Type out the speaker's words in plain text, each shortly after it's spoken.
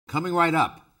Coming right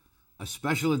up, a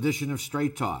special edition of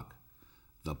Straight Talk,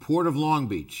 the Port of Long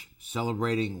Beach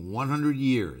celebrating 100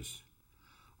 years.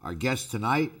 Our guest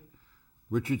tonight,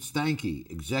 Richard Steinke,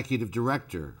 Executive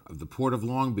Director of the Port of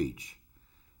Long Beach,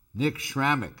 Nick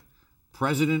Sramek,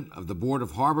 President of the Board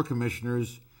of Harbor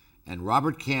Commissioners, and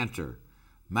Robert Kanter,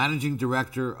 Managing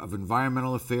Director of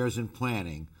Environmental Affairs and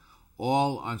Planning,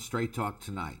 all on Straight Talk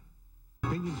tonight.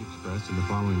 Opinions expressed in the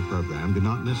following program do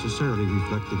not necessarily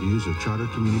reflect the views of Charter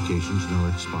Communications nor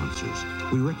its sponsors.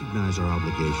 We recognize our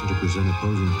obligation to present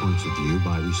opposing points of view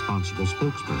by responsible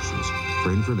spokespersons.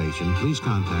 For information, please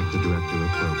contact the Director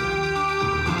of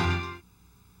Program.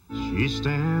 She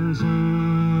stands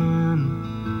in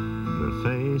the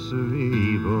face of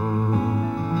evil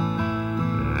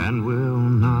and will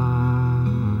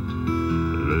not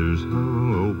lose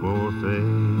hope or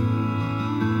faith.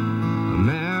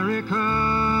 America,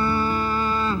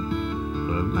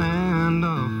 the land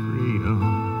of freedom,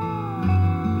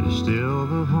 is still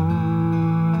the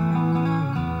home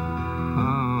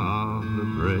of the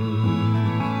brave.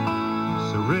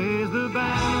 So raise the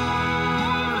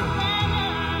banner,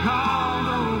 call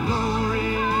the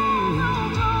glory.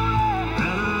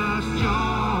 Let us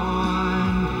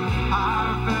join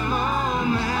our fellow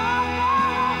man.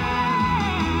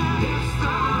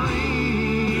 History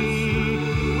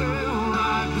will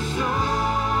write the story.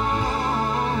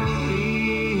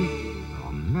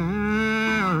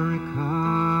 America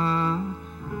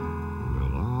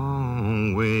will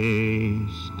always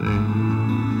stand.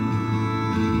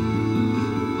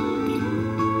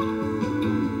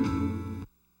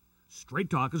 Straight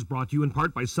Talk is brought to you in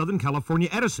part by Southern California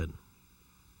Edison.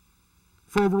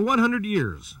 For over 100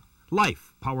 years,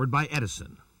 life powered by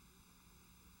Edison.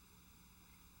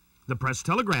 The Press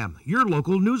Telegram, your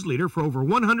local news leader for over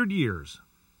 100 years.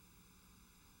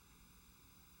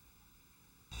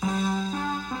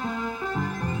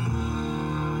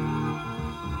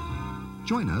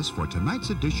 Join us for tonight's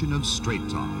edition of Straight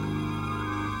Talk.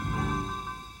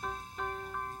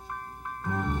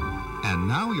 And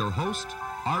now your host,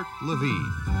 Art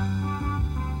Levine.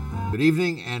 Good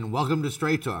evening and welcome to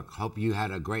Straight Talk. Hope you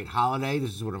had a great holiday.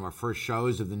 This is one of our first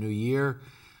shows of the new year.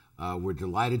 We're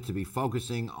delighted to be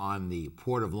focusing on the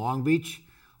Port of Long Beach.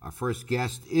 Our first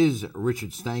guest is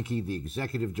Richard Steinke, the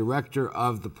Executive Director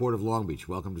of the Port of Long Beach.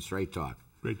 Welcome to Straight Talk.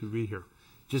 Great to be here.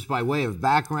 Just by way of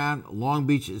background, Long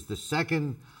Beach is the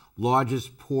second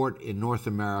largest port in North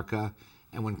America,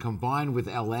 and when combined with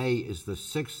LA is the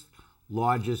sixth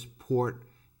largest port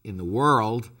in the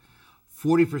world.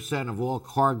 40% of all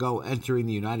cargo entering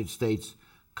the United States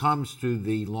comes through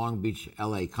the Long Beach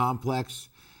LA complex,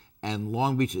 and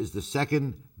Long Beach is the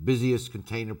second busiest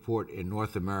container port in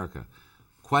North America.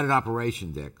 Quite an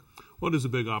operation, Dick. Well, it is a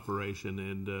big operation,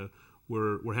 and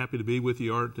we're happy to be with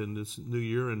you, Art, in this new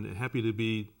year, and happy to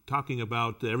be talking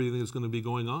about everything that's going to be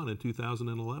going on in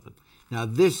 2011. Now,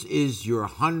 this is your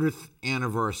 100th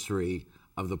anniversary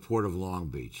of the Port of Long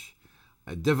Beach.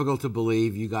 Difficult to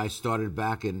believe. You guys started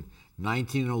back in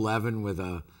 1911 with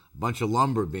a bunch of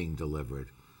lumber being delivered.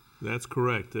 That's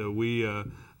correct.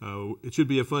 It should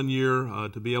be a fun year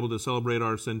to be able to celebrate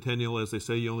our centennial. As they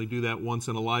say, you only do that once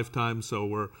in a lifetime, so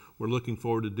we're looking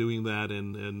forward to doing that,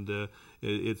 and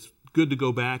it's good to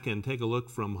go back and take a look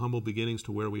from humble beginnings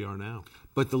to where we are now.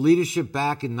 But the leadership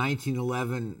back in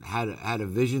 1911 had a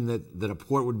vision that a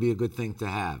port would be a good thing to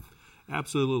have.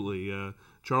 Absolutely.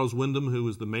 Charles Wyndham, who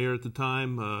was the mayor at the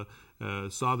time,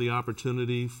 saw the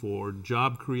opportunity for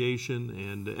job creation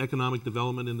and economic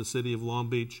development in the city of Long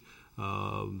Beach.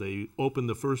 They opened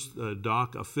the first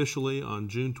dock officially on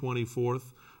June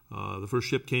 24th. The first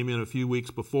ship came in a few weeks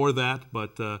before that,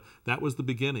 but that was the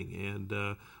beginning.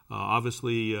 And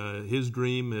obviously his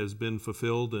dream has been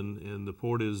fulfilled, and the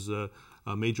port is a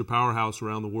major powerhouse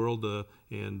around the world,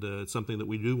 and it's something that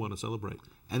we do want to celebrate.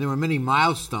 And there were many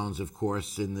milestones, of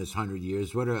course, in this 100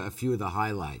 years. What are a few of the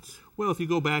highlights? Well, if you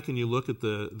go back and you look at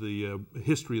the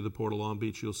history of the Port of Long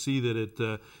Beach, you'll see that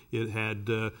it had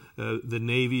the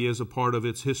Navy as a part of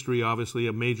its history, obviously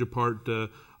a major part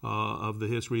of the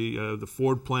history. The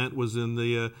Ford plant was in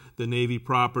the Navy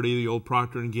property, the old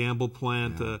Procter & Gamble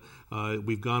plant. Yeah.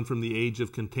 We've gone from the age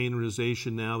of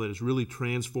containerization now that has really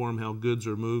transformed how goods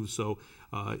are moved. So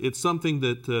it's something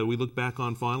that we look back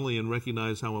on fondly and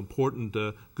recognize how important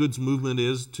goods movement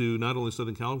is to not only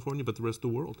Southern California, but the rest of the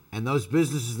world. And those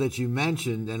businesses that you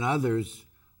mentioned and others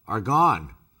are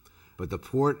gone. but the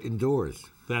port endures.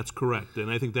 That's correct,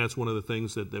 and I think that's one of the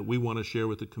things that we want to share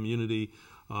with the community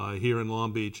here in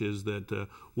Long Beach is that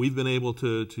we've been able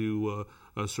to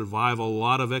survive a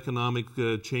lot of economic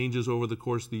changes over the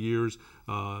course of the years.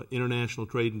 International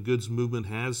trade and goods movement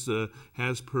has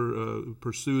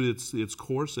pursued its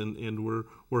course, and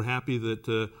we're happy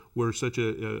that we're such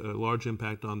a large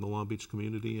impact on the Long Beach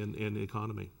community and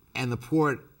economy. And the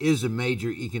port is a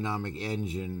major economic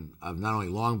engine of not only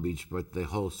Long Beach, but the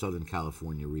whole Southern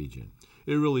California region.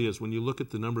 It really is. When you look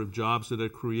at the number of jobs that are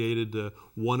created,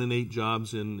 1 in 8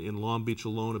 jobs in Long Beach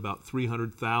alone, about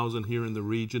 300,000 here in the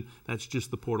region. That's just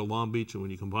the Port of Long Beach. And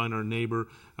when you combine our neighbor,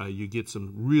 you get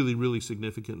some really, really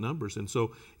significant numbers. And so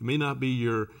it may not be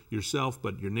yourself,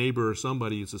 but your neighbor or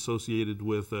somebody is associated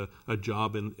with a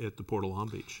job at the Port of Long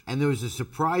Beach. And there was a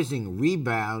surprising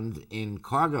rebound in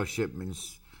cargo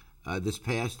shipments this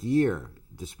past year,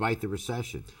 despite the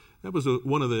recession. That was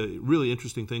one of the really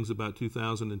interesting things about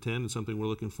 2010, and something we're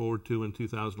looking forward to in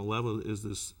 2011 is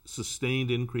this sustained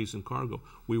increase in cargo.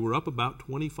 We were up about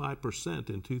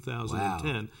 25% in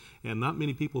 2010, wow. And not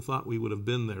many people thought we would have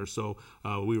been there. So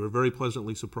we were very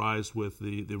pleasantly surprised with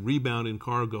the rebound in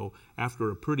cargo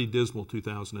after a pretty dismal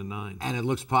 2009. And it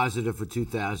looks positive for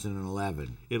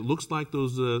 2011. It looks like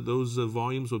those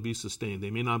volumes will be sustained. They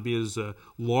may not be as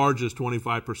large as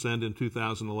 25% in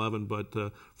 2011, but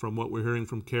from what we're hearing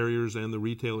from carriers and the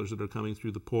retailers that are coming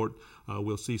through the port,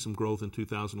 we'll see some growth in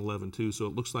 2011 too. So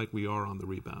it looks like we are on the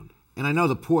rebound. And I know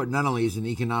the port not only is an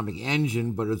economic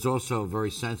engine, but it's also very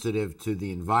sensitive to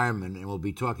the environment. And we'll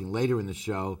be talking later in the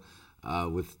show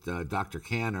with Dr.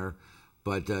 Kanter.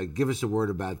 But give us a word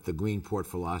about the green port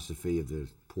philosophy of the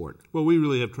port. Well, we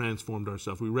really have transformed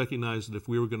ourselves. We recognized that if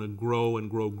we were going to grow and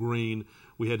grow green,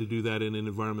 we had to do that in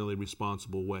an environmentally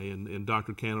responsible way. And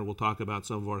Dr. Kanter will talk about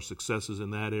some of our successes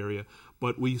in that area.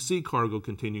 But we see cargo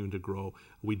continuing to grow.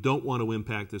 We don't want to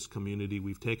impact this community.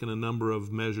 We've taken a number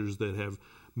of measures that have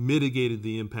mitigated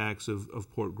the impacts of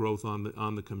port growth on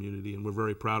the community, and we're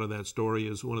very proud of that story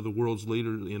as one of the world's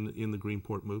leaders in the green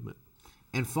port movement.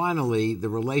 And finally, the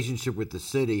relationship with the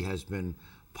city has been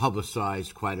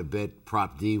publicized quite a bit.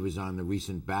 Prop D was on the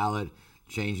recent ballot,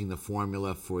 changing the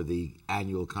formula for the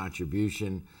annual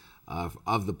contribution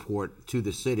of the port to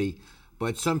the city.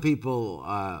 But some people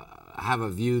have a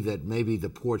view that maybe the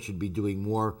port should be doing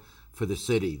more for the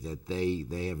city, that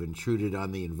they have intruded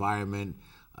on the environment,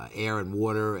 air and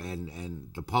water, and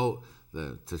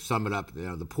to sum it up,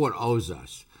 the port owes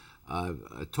us.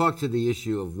 Talk to the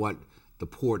issue of what the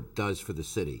port does for the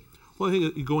city. Well, I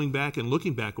think going back and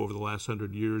looking back over the last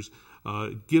 100 years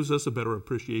gives us a better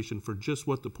appreciation for just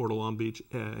what the Port of Long Beach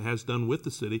has done with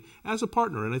the city as a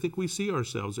partner. And I think we see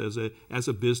ourselves as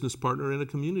a business partner and a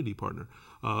community partner.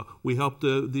 We helped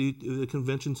the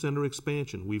convention center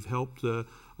expansion. We've helped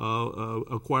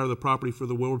acquire the property for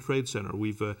the World Trade Center.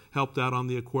 We've helped out on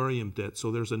the aquarium debt.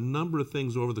 So there's a number of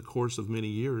things over the course of many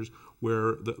years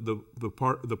where the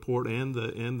port and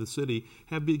the city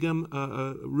have become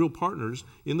real partners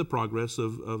in the progress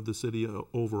of the city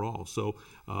overall. So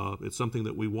it's something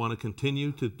that we want to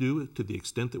continue to do to the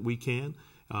extent that we can.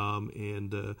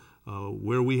 And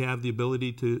where we have the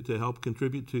ability to help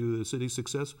contribute to the city's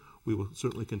success, we will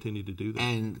certainly continue to do that.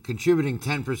 And contributing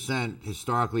 10%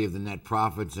 historically of the net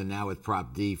profits, and now with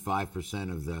Prop D,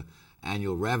 5% of the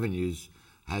annual revenues,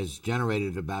 has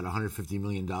generated about $150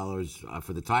 million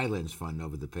for the Tidelands Fund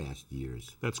over the past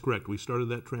years. That's correct. We started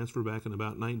that transfer back in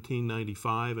about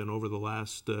 1995, and over the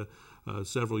last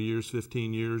several years,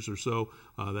 15 years or so,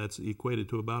 that's equated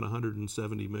to about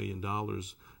 $170 million,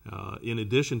 in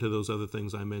addition to those other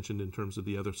things I mentioned in terms of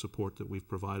the other support that we've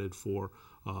provided for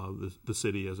the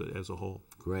city as a whole.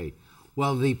 Great.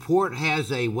 Well, the port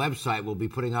has a website we'll be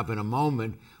putting up in a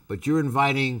moment, but you're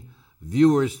inviting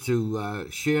viewers to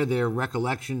share their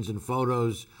recollections and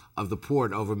photos of the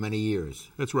port over many years.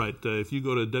 That's right. If you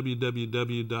go to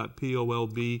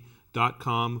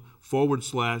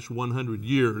www.polb.com/100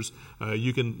 years,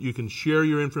 you can share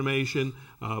your information,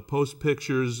 post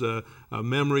pictures,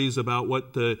 memories about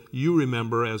what you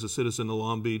remember as a citizen of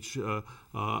Long Beach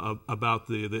about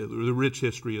the rich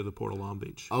history of the Port of Long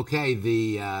Beach. Okay,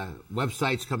 the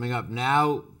website's coming up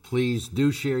now. Please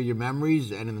do share your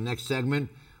memories, and in the next segment,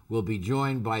 we'll be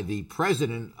joined by the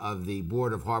president of the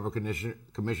Board of Harbor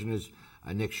Commissioners,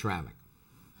 Nick Sramek.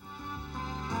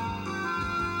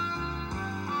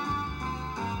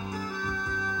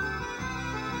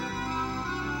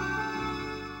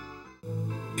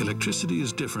 Electricity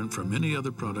is different from any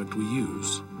other product we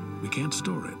use. We can't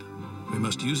store it. We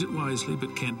must use it wisely,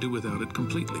 but can't do without it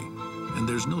completely. And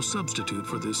there's no substitute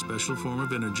for this special form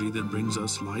of energy that brings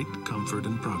us light, comfort,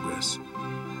 and progress.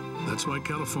 That's why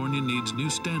California needs new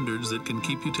standards that can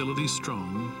keep utilities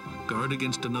strong, guard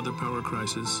against another power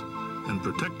crisis, and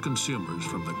protect consumers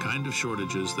from the kind of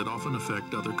shortages that often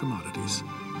affect other commodities.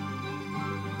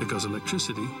 Because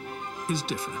electricity is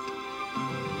different.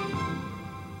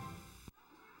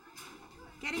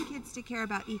 Getting kids to care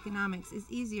about economics is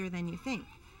easier than you think.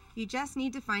 You just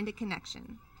need to find a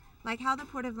connection. Like how the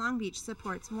Port of Long Beach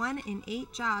supports 1 in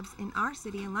 8 jobs in our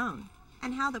city alone,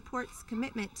 and how the port's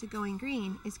commitment to going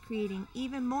green is creating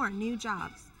even more new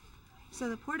jobs. So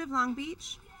the Port of Long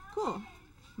Beach? Cool.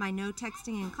 My no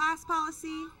texting in class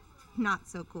policy? Not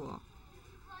so cool.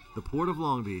 The Port of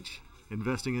Long Beach,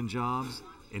 investing in jobs,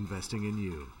 investing in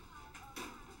you.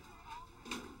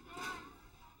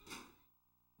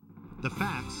 The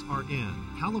facts are in.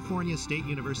 California State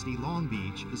University Long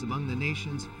Beach is among the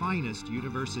nation's finest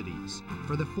universities.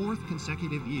 For the 4th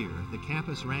consecutive year, the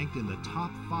campus ranked in the top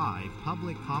 5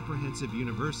 public comprehensive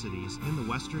universities in the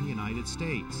western United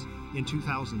States. In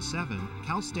 2007,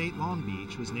 Cal State Long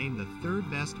Beach was named the 3rd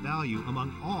best value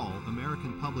among all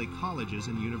American public colleges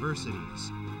and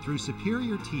universities. Through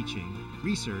superior teaching,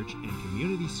 research, and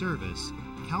community service,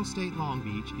 Cal State Long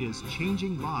Beach is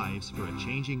changing lives for a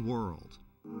changing world.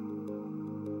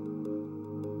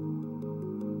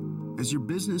 As your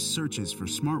business searches for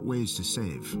smart ways to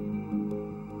save,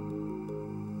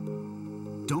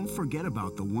 don't forget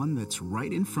about the one that's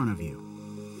right in front of you.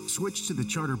 Switch to the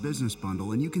Charter Business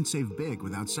Bundle and you can save big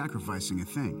without sacrificing a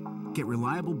thing. Get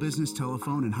reliable business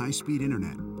telephone and high-speed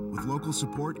internet with local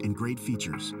support and great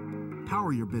features.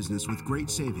 Power your business with great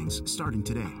savings starting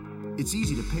today. It's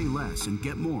easy to pay less and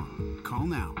get more. Call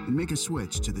now and make a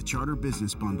switch to the Charter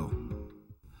Business Bundle.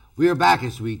 We are back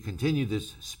as we continue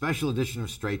this special edition of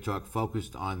Straight Talk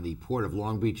focused on the Port of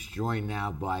Long Beach, joined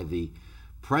now by the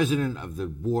President of the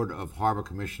Board of Harbor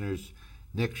Commissioners,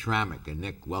 Nick Sramek. And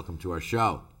Nick, welcome to our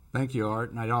show. Thank you,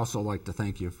 Art. And I'd also like to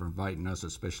thank you for inviting us,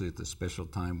 especially at this special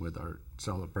time with our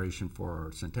celebration for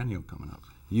our centennial coming up.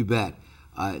 You bet.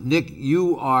 Nick,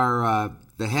 you are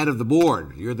the head of the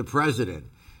board. You're the president.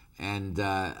 And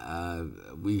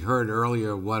we heard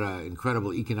earlier what an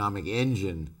incredible economic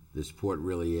engine this port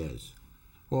really is.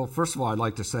 Well, first of all, I'd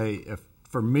like to say,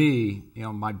 for me,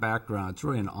 my background, it's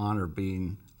really an honor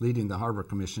leading the Harbor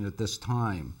Commission at this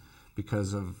time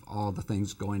because of all the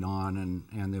things going on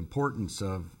and the importance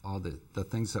of all the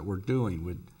things that we're doing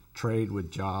with trade,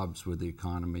 with jobs, with the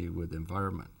economy, with the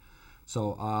environment.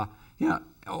 So,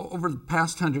 over the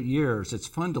past 100 years, it's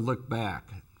fun to look back,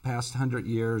 past 100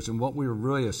 years, and what we were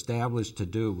really established to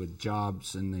do with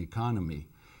jobs and the economy.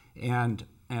 And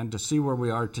to see where we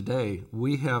are today,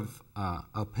 we have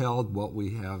upheld what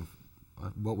we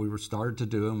were started to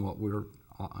do and what we're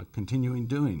continuing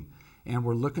doing. And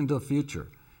we're looking to the future.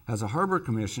 As a harbor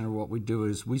commissioner, what we do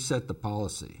is we set the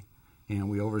policy and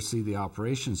we oversee the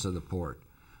operations of the port.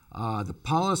 The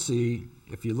policy,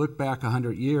 if you look back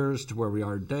 100 years to where we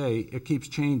are today, it keeps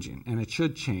changing, and it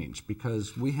should change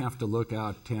because we have to look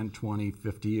out 10, 20,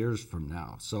 50 years from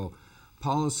now. So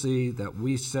policy that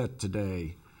we set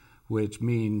today, which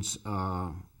means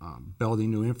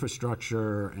building new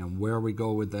infrastructure and where we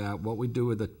go with that, what we do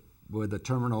with the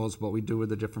terminals, what we do with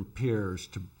the different piers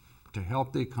to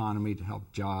help the economy, to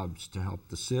help jobs, to help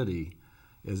the city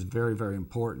is very, very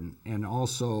important, and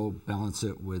also balance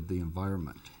it with the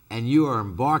environment. And you are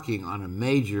embarking on a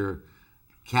major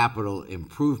capital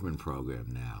improvement program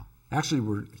now. Actually,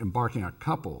 we're embarking on a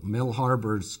couple. Mill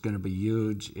Harbor's going to be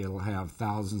huge. It'll have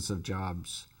thousands of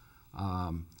jobs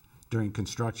during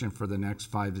construction for the next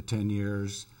 5 to 10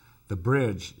 years. The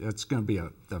bridge, that's going to be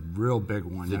the real big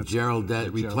one.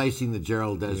 Replacing the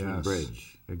Gerald Desmond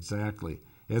Bridge. Exactly.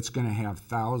 It's going to have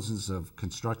thousands of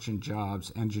construction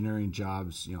jobs, engineering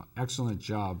jobs, excellent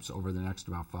jobs over the next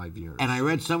about 5 years. And I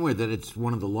read somewhere that it's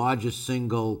one of the largest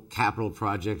single capital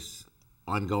projects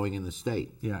ongoing in the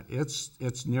state. Yeah,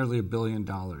 it's nearly $1 billion.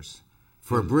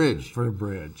 For a bridge? For a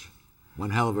bridge. One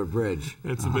hell of a bridge.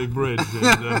 It's a big bridge,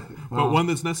 but one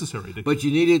that's necessary. But you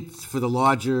need it for the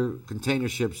larger container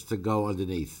ships to go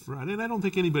underneath. Right, and I don't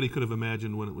think anybody could have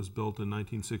imagined when it was built in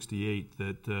 1968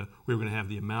 that we were going to have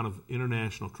the amount of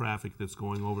international traffic that's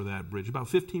going over that bridge. About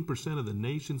 15% of the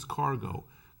nation's cargo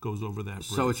goes over that bridge.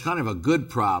 So it's kind of a good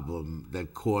problem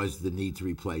that caused the need to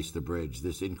replace the bridge,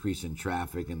 this increase in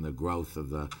traffic and the growth of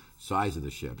the size of the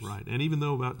ships. Right, and even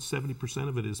though about 70%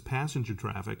 of it is passenger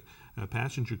traffic,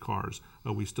 passenger cars,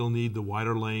 we still need the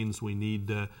wider lanes. We need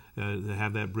to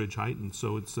have that bridge heightened.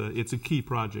 So it's a key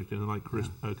project, and like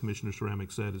Commissioner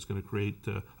Sramek said, it's going to create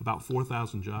about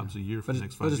 4,000 jobs a year for the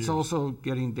next 5 years. But it's also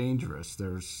getting dangerous.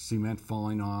 There's cement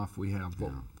falling off. We have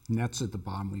nets at the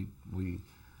bottom we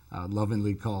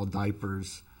lovingly call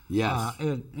diapers. Yes.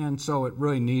 And so it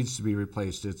really needs to be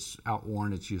replaced. It's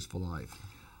outworn its useful life.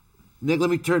 Nick, let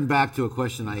me turn back to a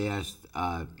question I asked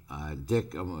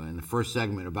Dick in the first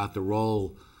segment about the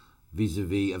role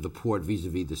vis-a-vis of the port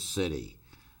vis-a-vis the city.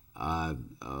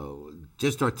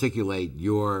 Just articulate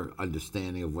your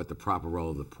understanding of what the proper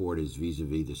role of the port is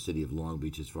vis-a-vis the city of Long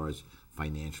Beach as far as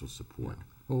financial support. Yeah.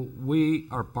 Well, we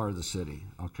are part of the city,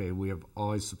 okay? We have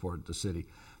always supported the city.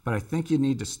 But I think you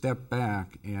need to step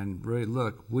back and really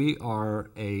look. We are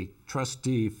a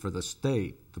trustee for the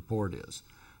state, the port is.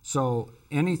 So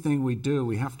anything we do,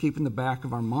 we have to keep in the back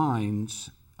of our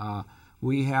minds.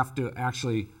 We have to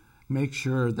actually make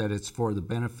sure that it's for the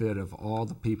benefit of all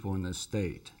the people in this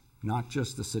state, not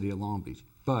just the city of Long Beach.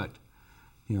 But,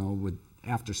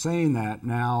 after saying that,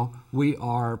 now we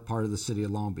are part of the city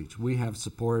of Long Beach. We have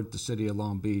supported the city of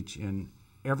Long Beach in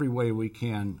every way we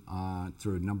can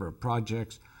through a number of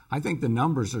projects. I think the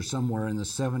numbers are somewhere in the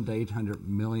 $700 to $800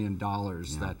 million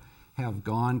that have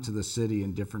gone to the city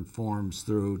in different forms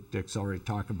through, Dick's already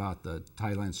talked about the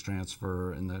Thailand's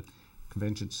transfer and the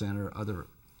convention center, other.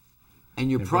 And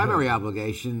your primary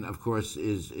obligation, of course,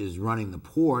 is running the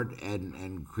port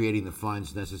and creating the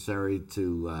funds necessary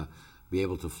to be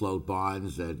able to float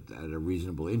bonds at a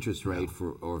reasonable interest rate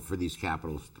for these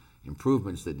capital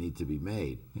improvements that need to be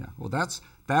made. Yeah, well, that's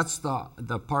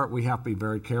the part we have to be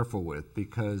very careful with,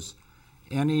 because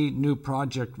any new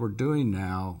project we're doing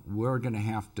now, we're going to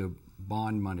have to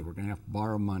bond money. We're going to have to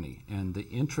borrow money, and the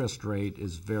interest rate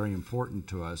is very important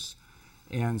to us.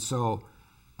 And so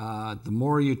the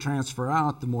more you transfer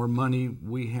out, the more money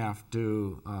we have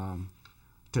to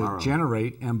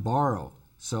generate and borrow.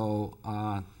 So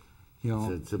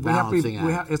it's a balancing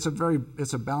act.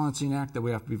 It's a balancing act that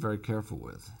we have to be very careful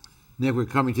with. Nick, we're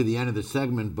coming to the end of the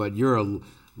segment, but you're a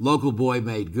local boy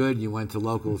made good. You went to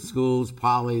local schools,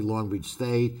 Poly, Long Beach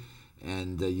State,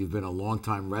 and you've been a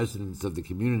longtime resident of the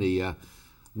community.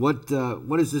 What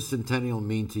does this centennial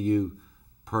mean to you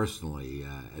personally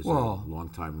as a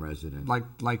longtime resident?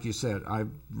 Like you said, I've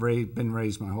been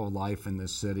raised my whole life in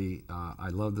this city. I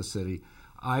love the city.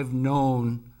 I've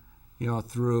known,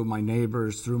 through my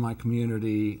neighbors, through my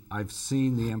community, I've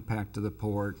seen the impact of the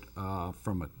port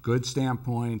from a good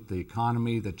standpoint, the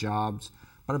economy, the jobs,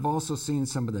 but I've also seen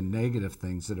some of the negative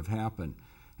things that have happened.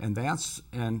 And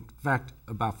in fact,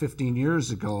 about 15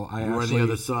 years ago, you were on the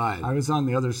other side. I was on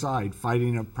the other side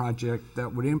fighting a project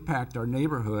that would impact our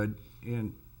neighborhood,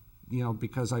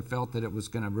 because I felt that it was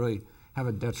going to really have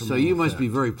a detrimental So you must effect. be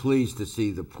very pleased to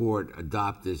see the port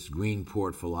adopt this green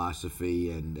port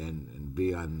philosophy and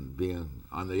be on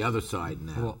the other side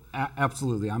now. Well,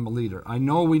 absolutely. I'm a leader. I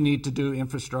know we need to do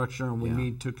infrastructure and we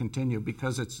need to continue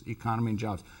because it's economy and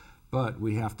jobs. But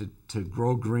we have to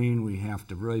grow green. We have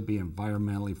to really be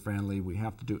environmentally friendly. We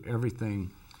have to do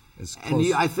everything as close.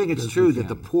 And I think it's true that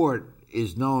the port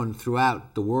is known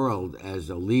throughout the world as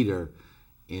a leader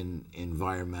in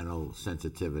environmental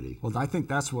sensitivity. Well, I think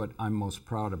that's what I'm most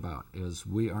proud about, is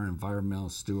we are environmental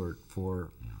steward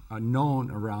for known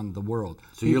around the world.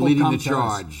 So you're leading the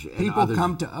charge. People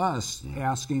come to us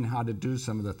asking how to do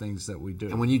some of the things that we do.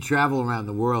 And when you travel around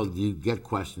the world, you get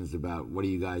questions about what are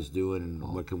you guys doing and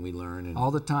what can we learn? And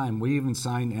all the time. We even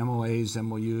sign MOUs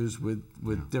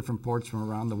with different ports from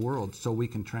around the world so we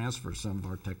can transfer some of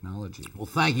our technology. Well,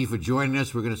 thank you for joining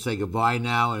us. We're going to say goodbye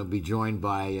now, and we'll be joined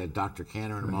by Dr.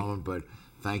 Kanter in a moment, but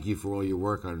thank you for all your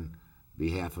work on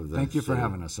behalf of the Thank you for city.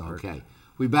 having us, Art. Okay.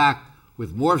 We'll be back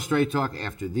with more of Straight Talk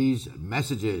after these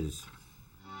messages.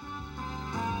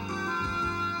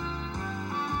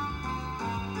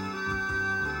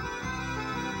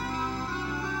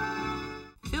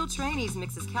 Phil Trainees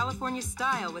mixes California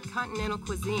style with continental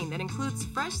cuisine that includes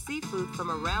fresh seafood from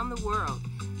around the world.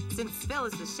 Since Phil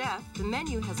is the chef, the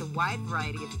menu has a wide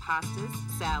variety of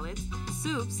pastas, salads,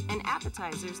 soups, and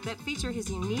appetizers that feature his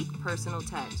unique personal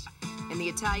touch. And the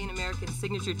Italian-American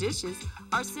signature dishes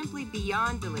are simply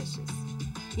beyond delicious.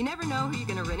 You never know who you're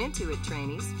going to run into at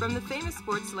Trainees, from the famous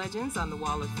sports legends on the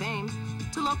Wall of Fame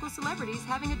to local celebrities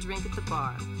having a drink at the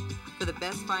bar. For the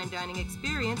best fine dining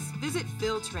experience, visit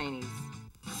Phil Trainees.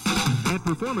 At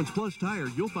Performance Plus Tire,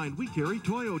 you'll find we carry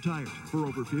Toyo tires. For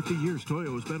over 50 years,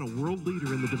 Toyo has been a world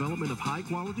leader in the development of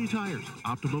high-quality tires.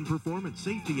 Optimum performance,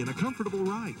 safety, and a comfortable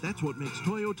ride. That's what makes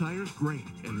Toyo tires great.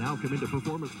 And now come into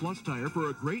Performance Plus Tire for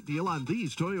a great deal on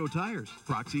these Toyo tires.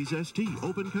 Proxys ST,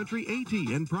 Open Country AT,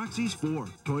 and Proxys 4.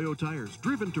 Toyo tires,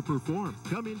 driven to perform.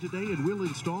 Come in today and we'll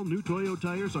install new Toyo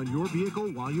tires on your vehicle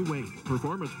while you wait.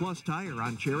 Performance Plus Tire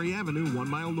on Cherry Avenue, 1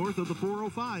 mile north of the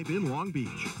 405 in Long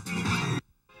Beach.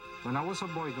 When I was a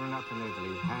boy growing up in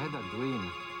Italy, I had a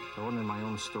dream to own my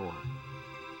own store.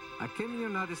 I came to the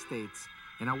United States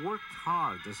and I worked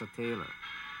hard as a tailor.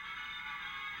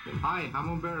 Hi, I'm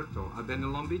Umberto. I've been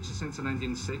in Long Beach since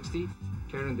 1960,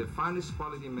 carrying the finest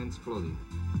quality men's clothing.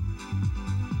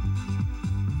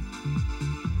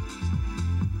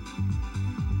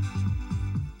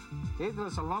 It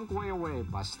was a long way away,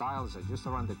 but styles are just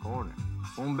around the corner.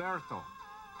 Umberto,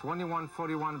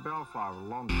 2141 Bellflower,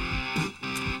 Long Beach.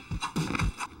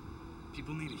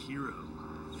 People need a hero.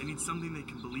 They need something they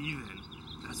can believe in.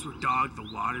 That's where Dog the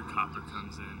Water Copper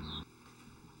comes in.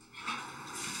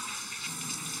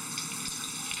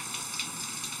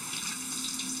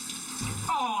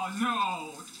 Oh,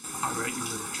 no! All right, you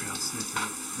little trail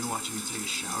sniffer. Been watching you take a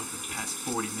shower for the past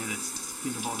 40 minutes.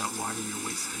 Think of all that water you're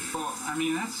wasting. Well, I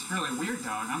mean, that's really weird,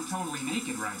 Dog. I'm totally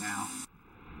naked right now.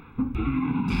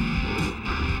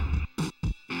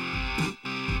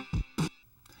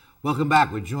 Welcome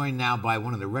back. We're joined now by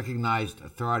one of the recognized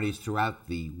authorities throughout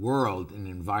the world in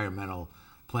environmental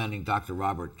planning, Dr.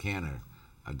 Robert Kanter.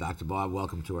 Dr. Bob,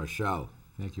 welcome to our show.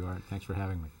 Thank you, Art. Thanks for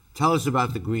having me. Tell us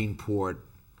about the Green Port,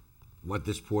 what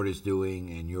this port is doing,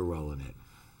 and your role in it.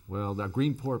 Well, the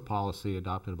Green Port policy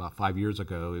adopted about 5 years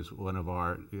ago is one of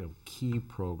our key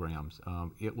programs.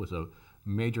 It was a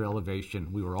major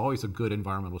elevation. We were always a good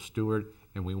environmental steward,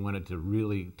 and we wanted to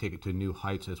really take it to new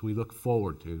heights as we look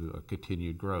forward to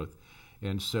continued growth.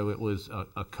 And so it was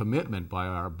a commitment by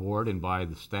our board and by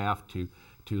the staff to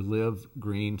live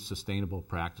green, sustainable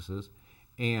practices.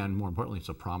 And more importantly, it's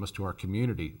a promise to our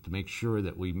community to make sure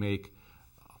that we make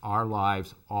our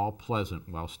lives all pleasant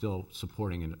while still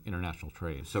supporting international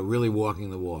trade. So really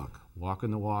walking the walk. Walking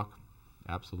the walk,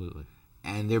 absolutely.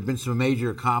 And there have been some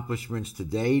major accomplishments to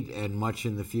date and much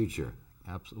in the future.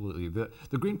 Absolutely.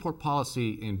 The Green Port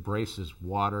policy embraces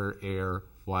water, air,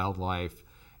 wildlife,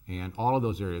 and all of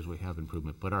those areas we have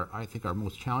improvement. But I think our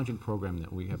most challenging program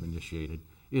that we have initiated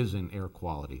is in air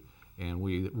quality. And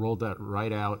we rolled that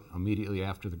right out immediately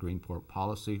after the Green Port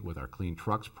policy with our Clean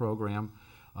Trucks program,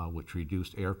 which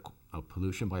reduced air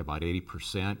pollution by about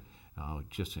 80%.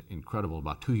 Just incredible,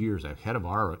 about 2 years ahead of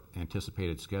our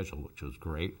anticipated schedule, which was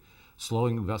great.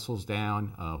 Slowing vessels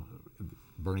down,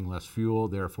 burning less fuel,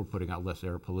 therefore putting out less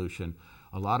air pollution,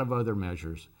 a lot of other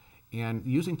measures, and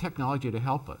using technology to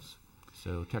help us.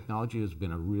 So technology has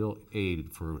been a real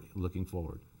aid for looking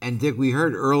forward. And Dick, we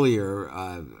heard earlier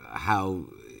how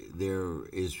there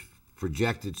is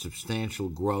projected substantial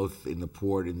growth in the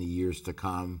port in the years to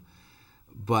come.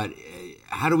 But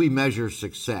how do we measure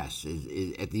success?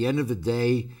 At the end of the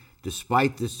day,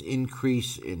 despite this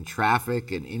increase in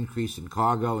traffic and increase in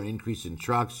cargo and increase in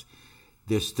trucks,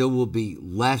 there still will be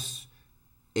less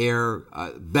air,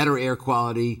 better air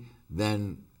quality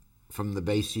than from the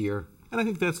base year? And I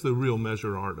think that's the real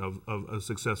measure, Art, of a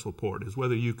successful port, is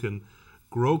whether you can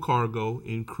grow cargo,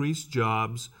 increase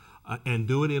jobs, and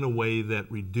do it in a way that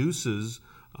reduces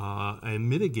and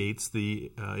mitigates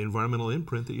the environmental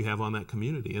imprint that you have on that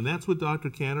community. And that's what Dr.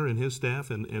 Kanter and his staff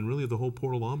and really the whole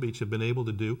Port of Long Beach have been able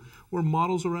to do. We're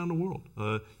models around the world.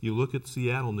 You look at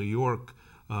Seattle, New York,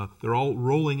 they're all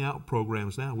rolling out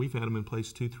programs now. We've had them in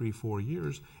place 2, 3, 4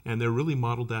 years, and they're really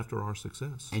modeled after our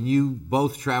success. And you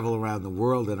both travel around the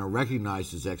world and are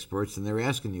recognized as experts, and they're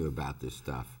asking you about this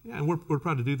stuff. Yeah, and we're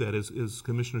proud to do that. As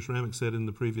Commissioner Sramek said in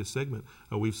the previous segment,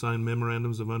 we've signed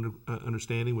memorandums of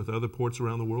understanding with other ports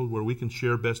around the world where we can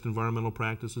share best environmental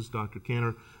practices. Dr.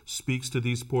 Kanter speaks to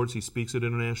these ports. He speaks at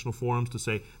international forums to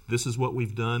say, this is what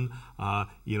we've done.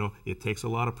 It takes a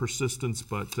lot of persistence,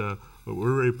 but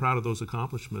we're very proud of those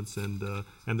accomplishments, and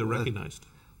they're recognized.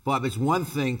 Bob, it's one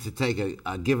thing to take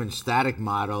a given static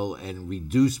model and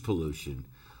reduce pollution,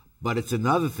 but it's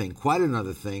another thing, quite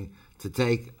another thing, to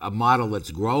take a model that's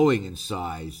growing in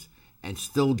size and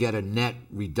still get a net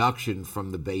reduction from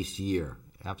the base year.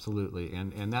 Absolutely,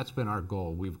 and that's been our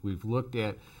goal. We've looked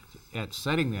at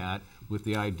setting that with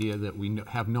the idea that we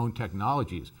have known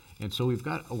technologies. And so we've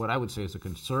got what I would say is a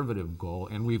conservative goal,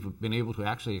 and we've been able to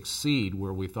actually exceed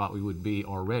where we thought we would be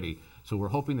already. So we're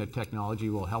hoping that technology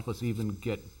will help us even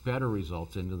get better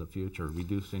results into the future,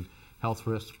 reducing health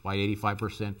risks by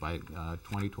 85% by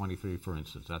 2023, for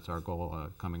instance. That's our goal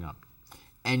coming up.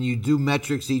 And you do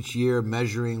metrics each year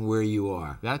measuring where you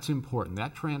are. That's important.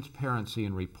 That transparency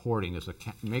in reporting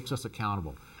makes us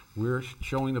accountable. We're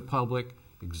showing the public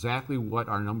exactly what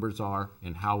our numbers are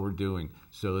and how we're doing,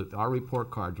 so that our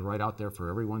report cards are right out there for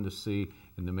everyone to see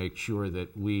and to make sure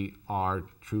that we are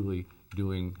truly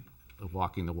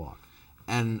walking the walk.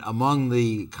 And among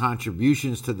the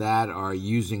contributions to that are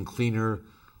using cleaner,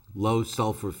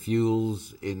 low-sulfur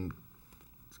fuels in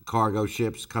cargo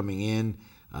ships coming in,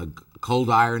 cold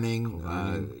ironing,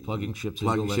 plugging ships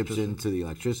into the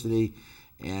electricity,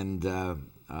 and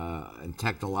and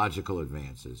technological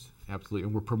advances. Absolutely,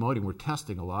 and we're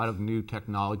testing a lot of new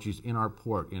technologies in our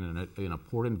port, in a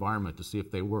port environment to see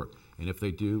if they work. And if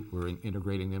they do, we're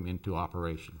integrating them into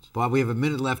operations. Bob, we have a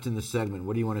minute left in the segment.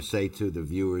 What do you want to say to the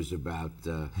viewers about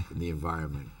the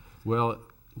environment? Well,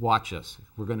 watch us.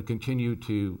 We're going to continue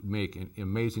to make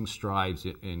amazing strides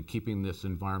in keeping this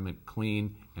environment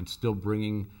clean and still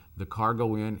bringing the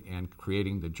cargo in and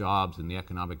creating the jobs and the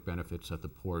economic benefits that the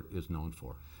port is known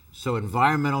for. So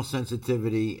environmental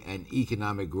sensitivity and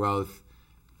economic growth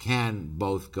can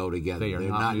both go together. They are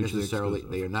not mutually exclusive.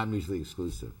 They are not mutually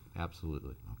exclusive.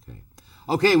 Absolutely.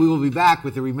 Okay, we will be back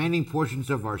with the remaining portions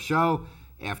of our show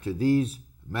after these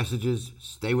messages.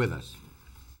 Stay with us.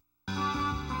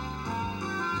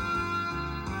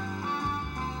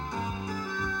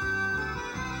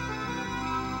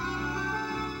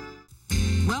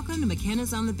 Welcome to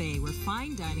McKenna's on the Bay, where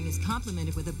fine dining is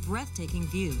complemented with a breathtaking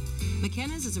view.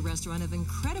 McKenna's is a restaurant of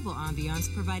incredible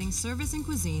ambiance, providing service and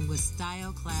cuisine with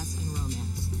style, class, and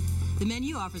romance. The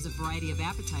menu offers a variety of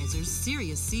appetizers,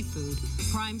 serious seafood,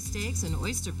 prime steaks, an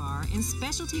oyster bar, and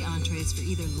specialty entrees for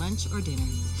either lunch or dinner.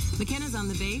 McKenna's on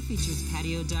the Bay features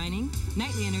patio dining,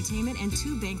 nightly entertainment, and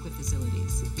 2 banquet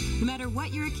facilities. No matter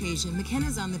what your occasion,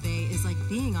 McKenna's on the Bay is like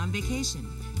being on vacation.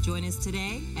 Join us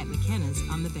today at McKenna's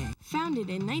on the Bay. Founded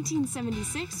in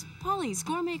 1976, Polly's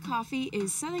Gourmet Coffee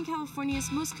is Southern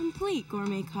California's most complete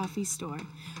gourmet coffee store.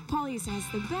 Polly's has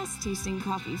the best tasting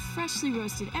coffee, freshly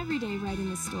roasted every day right in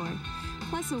the store,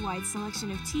 plus a wide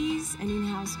selection of teas, an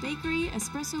in-house bakery,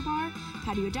 espresso bar,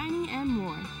 patio dining, and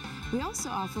more. We also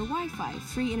offer Wi-Fi,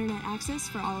 free internet access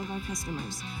for all of our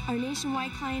customers. Our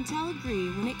nationwide clientele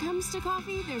agree when it comes to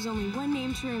coffee, there's only one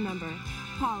name to remember,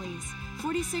 Polly's.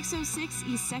 4606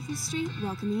 East 2nd Street,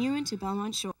 welcoming you into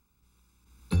Belmont Shore.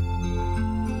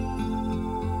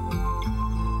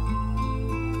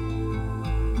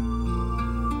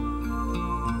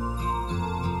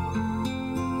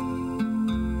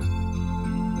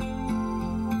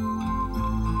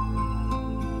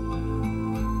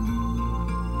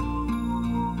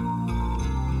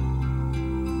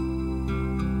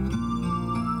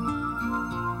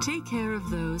 Take care of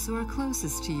those who are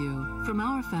closest to you, from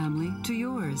our family to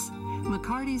yours.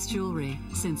 McCarty's Jewelry,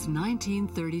 since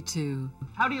 1932.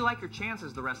 How do you like your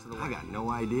chances the rest of the way? I got no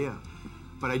idea.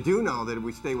 But I do know that if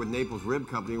we stay with Naples Rib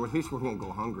Company, or at least we won't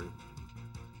go hungry.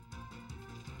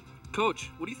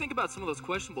 Coach, what do you think about some of those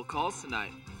questionable calls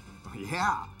tonight?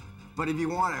 Yeah, but if you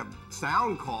want a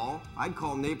sound call, I'd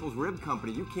call Naples Rib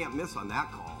Company. You can't miss on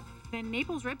that call. Then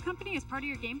Naples Rib Company is part of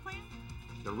your game plan?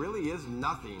 There really is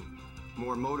nothing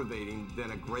more motivating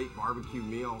than a great barbecue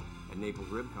meal at Naples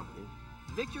Rib Company.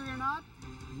 Victory or not,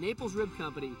 Naples Rib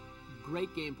Company,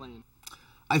 great game plan.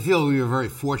 I feel we are very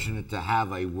fortunate to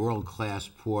have a world-class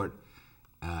port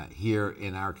here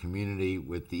in our community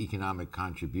with the economic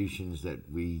contributions that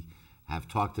we have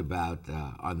talked about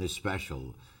on this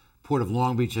special. Port of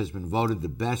Long Beach has been voted the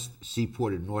best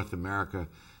seaport in North America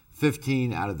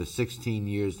 15 out of the 16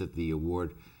 years that the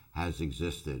award has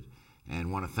existed.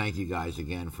 And want to thank you guys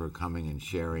again for coming and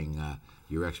sharing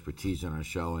your expertise on our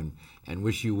show, and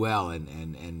wish you well.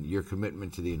 And your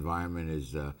commitment to the environment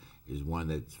is one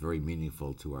that's very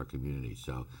meaningful to our community.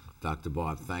 So, Dr.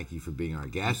 Bob, thank you for being our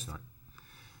guest.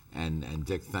 And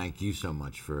Dick, thank you so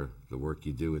much for the work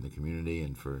you do in the community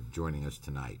and for joining us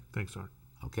tonight. Thanks, Art.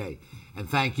 Okay. And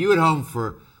thank you at home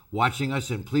for watching us.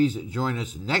 And please join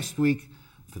us next week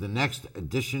for the next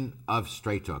edition of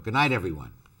Straight Talk. Good night,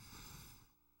 everyone.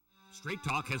 Straight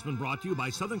Talk has been brought to you by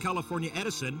Southern California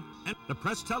Edison and the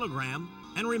Press Telegram.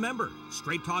 And remember,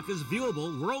 Straight Talk is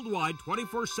viewable worldwide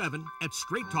 24/7 at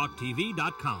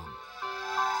straighttalktv.com.